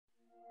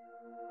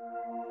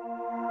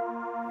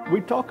We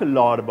talk a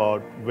lot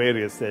about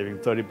various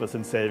savings,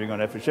 30% saving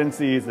on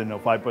efficiencies,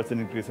 5%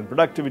 increase in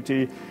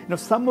productivity.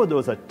 Some of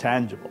those are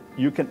tangible.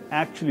 You can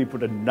actually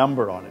put a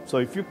number on it. So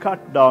if you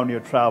cut down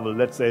your travel,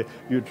 let's say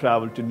you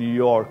travel to New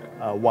York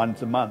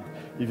once a month.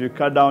 If you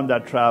cut down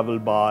that travel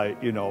by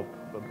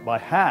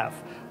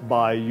half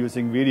by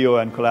using video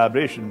and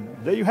collaboration,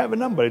 there you have a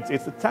number.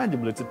 It's a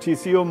tangible, it's a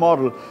TCO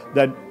model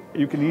that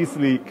you can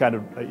easily kind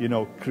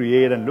of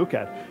create and look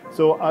at.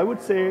 So I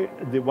would say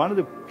one of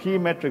the key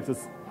metrics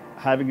is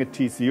having a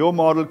TCO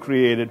model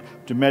created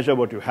to measure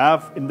what you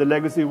have in the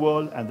legacy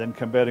world and then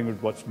comparing with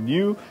what's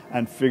new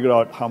and figure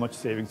out how much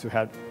savings you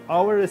have.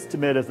 Our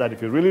estimate is that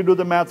if you really do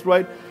the math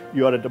right,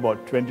 you are at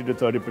about 20 to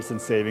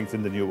 30% savings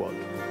in the new world.